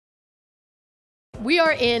We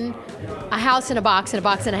are in a house in a box, and a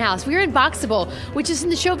box in a house. We are in Boxable, which is in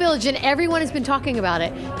the show village, and everyone has been talking about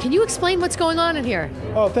it. Can you explain what's going on in here?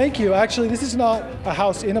 Oh, thank you. Actually, this is not a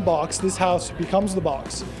house in a box. This house becomes the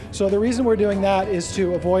box. So the reason we're doing that is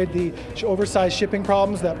to avoid the oversized shipping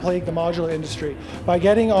problems that plague the modular industry. By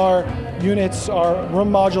getting our units, our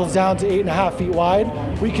room modules down to 8.5 feet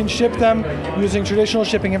wide, we can ship them using traditional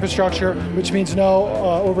shipping infrastructure, which means no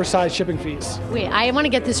oversized shipping fees. Wait, I want to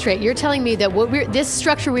get this straight. You're telling me that this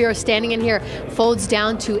structure we are standing in here folds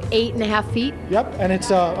down to 8.5 feet? Yep, and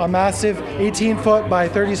it's a massive 18 foot by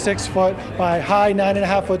 36 foot by high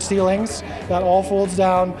 9.5 foot ceilings that all folds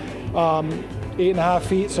down 8.5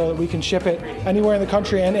 feet so that we can ship it anywhere in the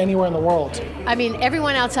country and anywhere in the world. I mean,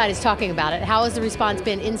 everyone outside is talking about it. How has the response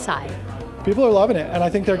been inside? People are loving it, and I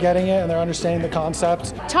think they're getting it and they're understanding the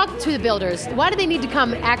concept. Talk to the builders. Why do they need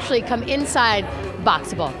to actually come inside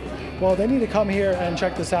Boxable? Well, they need to come here and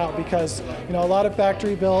check this out because, a lot of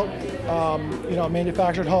factory-built,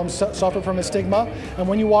 manufactured homes suffer from a stigma. And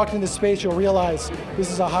when you walk into this space, you'll realize this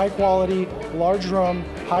is a high-quality, large room,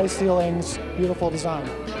 high ceilings, beautiful design.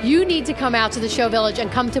 You need to come out to the show village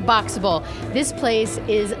and come to Boxable. This place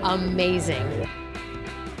is amazing.